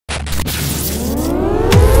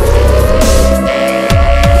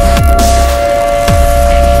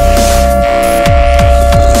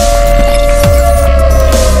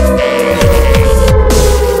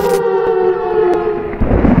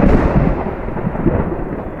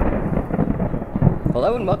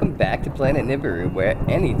Hello and welcome back to Planet Nibiru, where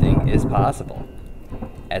anything is possible.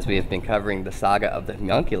 As we have been covering the saga of the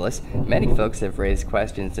homunculus, many folks have raised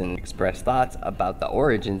questions and expressed thoughts about the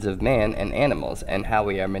origins of man and animals and how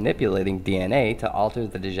we are manipulating DNA to alter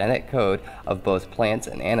the genetic code of both plants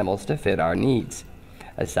and animals to fit our needs.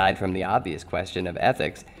 Aside from the obvious question of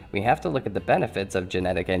ethics, we have to look at the benefits of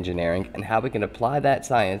genetic engineering and how we can apply that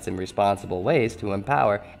science in responsible ways to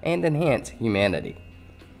empower and enhance humanity.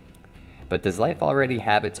 But does life already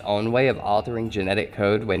have its own way of altering genetic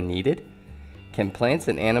code when needed? Can plants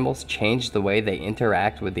and animals change the way they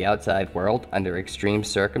interact with the outside world under extreme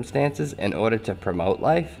circumstances in order to promote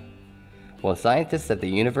life? Well, scientists at the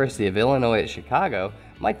University of Illinois at Chicago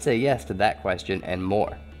might say yes to that question and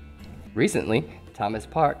more. Recently, Thomas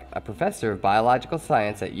Park, a professor of biological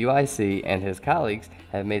science at UIC, and his colleagues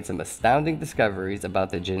have made some astounding discoveries about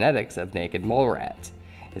the genetics of naked mole rats.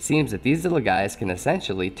 It seems that these little guys can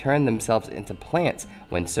essentially turn themselves into plants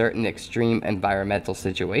when certain extreme environmental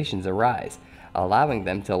situations arise, allowing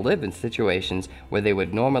them to live in situations where they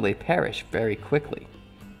would normally perish very quickly.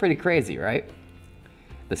 Pretty crazy, right?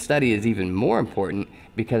 The study is even more important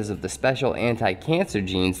because of the special anti-cancer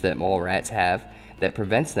genes that mole rats have that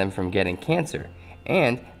prevents them from getting cancer.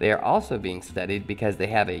 And they are also being studied because they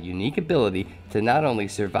have a unique ability to not only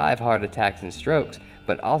survive heart attacks and strokes,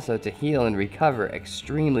 but also to heal and recover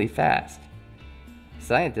extremely fast.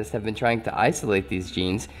 Scientists have been trying to isolate these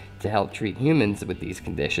genes to help treat humans with these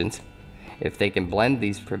conditions. If they can blend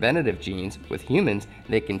these preventative genes with humans,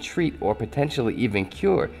 they can treat or potentially even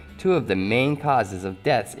cure two of the main causes of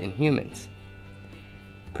deaths in humans.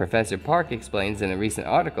 Professor Park explains in a recent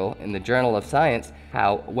article in the Journal of Science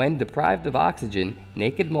how, when deprived of oxygen,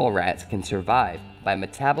 naked mole rats can survive by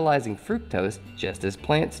metabolizing fructose just as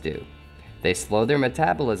plants do. They slow their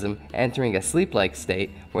metabolism, entering a sleep-like state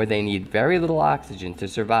where they need very little oxygen to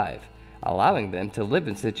survive, allowing them to live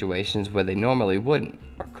in situations where they normally wouldn't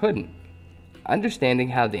or couldn't. Understanding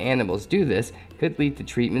how the animals do this could lead to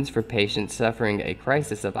treatments for patients suffering a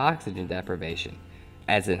crisis of oxygen deprivation,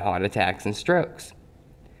 as in heart attacks and strokes.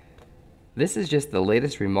 This is just the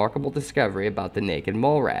latest remarkable discovery about the naked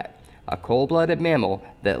mole rat, a cold-blooded mammal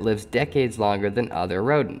that lives decades longer than other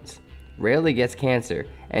rodents, rarely gets cancer,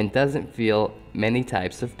 and doesn't feel many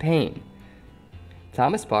types of pain.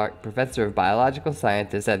 Thomas Park, professor of biological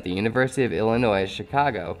sciences at the University of Illinois at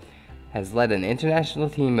Chicago, has led an international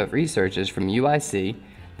team of researchers from UIC,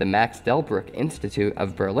 the Max Delbruck Institute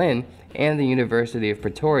of Berlin, and the University of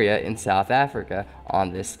Pretoria in South Africa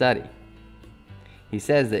on this study. He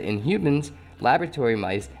says that in humans, laboratory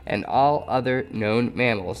mice, and all other known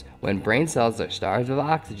mammals, when brain cells are starved of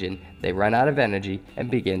oxygen, they run out of energy and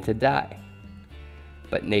begin to die.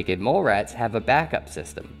 But naked mole rats have a backup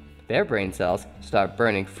system. Their brain cells start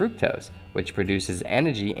burning fructose, which produces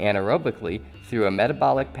energy anaerobically through a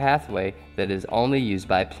metabolic pathway that is only used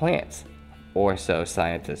by plants, or so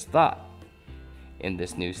scientists thought. In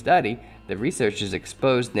this new study, the researchers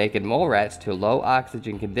exposed naked mole rats to low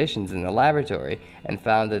oxygen conditions in the laboratory and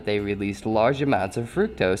found that they released large amounts of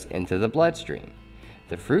fructose into the bloodstream.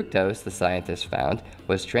 The fructose, the scientists found,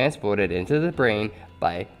 was transported into the brain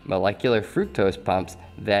by molecular fructose pumps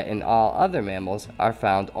that in all other mammals are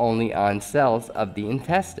found only on cells of the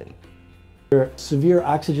intestine. For severe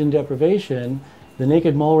oxygen deprivation, the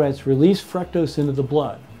naked mole rats release fructose into the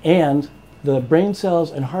blood, and the brain cells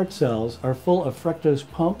and heart cells are full of fructose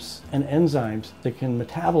pumps and enzymes that can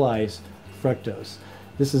metabolize fructose.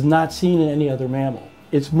 This is not seen in any other mammal.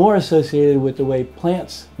 It's more associated with the way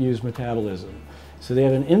plants use metabolism. So they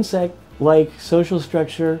have an insect-like social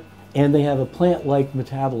structure and they have a plant-like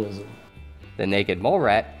metabolism. The naked mole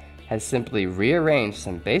rat has simply rearranged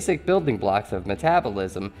some basic building blocks of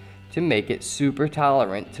metabolism to make it super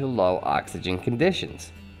tolerant to low oxygen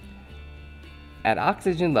conditions. At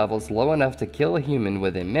oxygen levels low enough to kill a human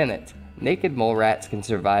within minutes, naked mole rats can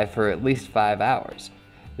survive for at least 5 hours.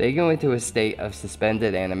 They go into a state of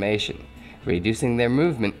suspended animation, reducing their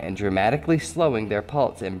movement and dramatically slowing their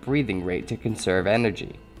pulse and breathing rate to conserve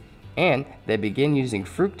energy. And they begin using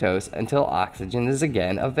fructose until oxygen is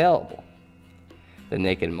again available. The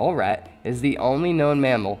naked mole rat is the only known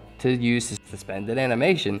mammal to use suspended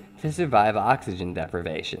animation to survive oxygen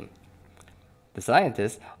deprivation. The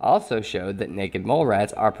scientists also showed that naked mole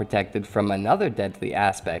rats are protected from another deadly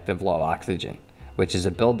aspect of low oxygen, which is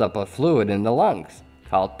a buildup of fluid in the lungs,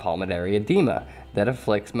 called pulmonary edema, that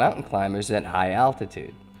afflicts mountain climbers at high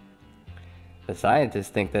altitude. The scientists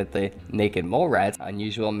think that the naked mole rat's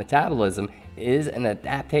unusual metabolism is an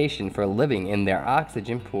adaptation for living in their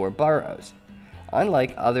oxygen-poor burrows.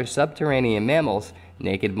 Unlike other subterranean mammals,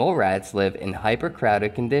 naked mole rats live in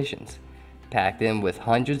hypercrowded conditions, packed in with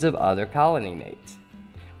hundreds of other colony mates.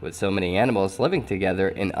 With so many animals living together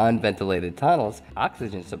in unventilated tunnels,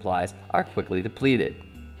 oxygen supplies are quickly depleted.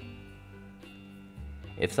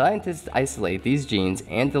 If scientists isolate these genes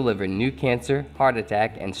and deliver new cancer, heart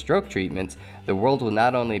attack, and stroke treatments, the world will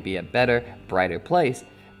not only be a better, brighter place,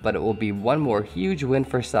 but it will be one more huge win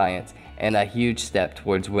for science and a huge step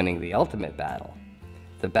towards winning the ultimate battle,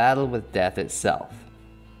 the battle with death itself.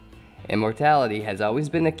 Immortality has always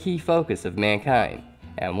been a key focus of mankind,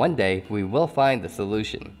 and one day we will find the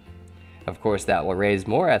solution. Of course, that will raise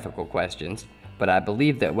more ethical questions, but I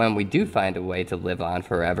believe that when we do find a way to live on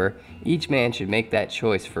forever, each man should make that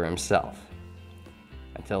choice for himself.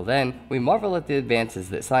 Until then, we marvel at the advances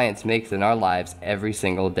that science makes in our lives every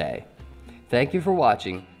single day. Thank you for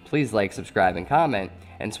watching. Please like, subscribe, and comment,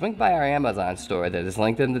 and swing by our Amazon store that is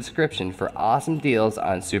linked in the description for awesome deals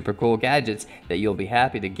on super cool gadgets that you'll be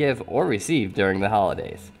happy to give or receive during the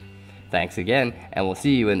holidays. Thanks again, and we'll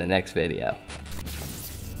see you in the next video.